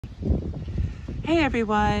Hey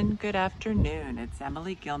everyone, good afternoon. It's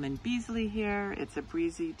Emily Gilman Beezley here. It's a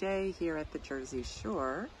breezy day here at the Jersey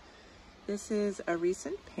Shore. This is a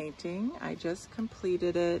recent painting. I just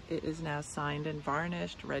completed it. It is now signed and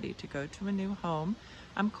varnished, ready to go to a new home.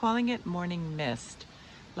 I'm calling it Morning Mist.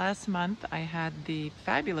 Last month I had the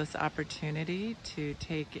fabulous opportunity to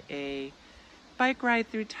take a bike ride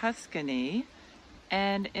through Tuscany,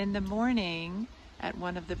 and in the morning at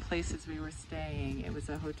one of the places we were staying, it was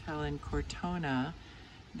a hotel in Cortona.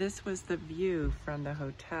 This was the view from the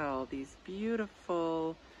hotel, these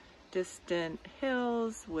beautiful distant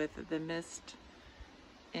hills with the mist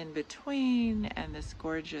in between and this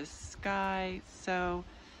gorgeous sky. So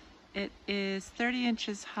it is 30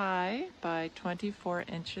 inches high by 24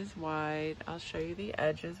 inches wide. I'll show you the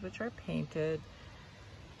edges, which are painted.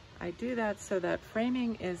 I do that so that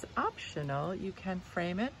framing is optional. You can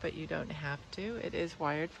frame it, but you don't have to. It is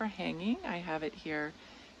wired for hanging. I have it here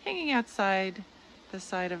hanging outside the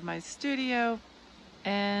side of my studio.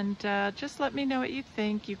 And just let me know what you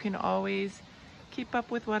think. You can always keep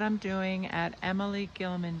up with what I'm doing at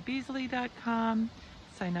emilygilmanbeezley.com.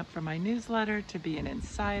 Sign up for my newsletter to be an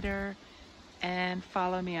insider. And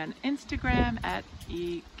follow me on Instagram at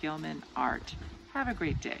egilmanart. Have a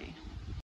great day.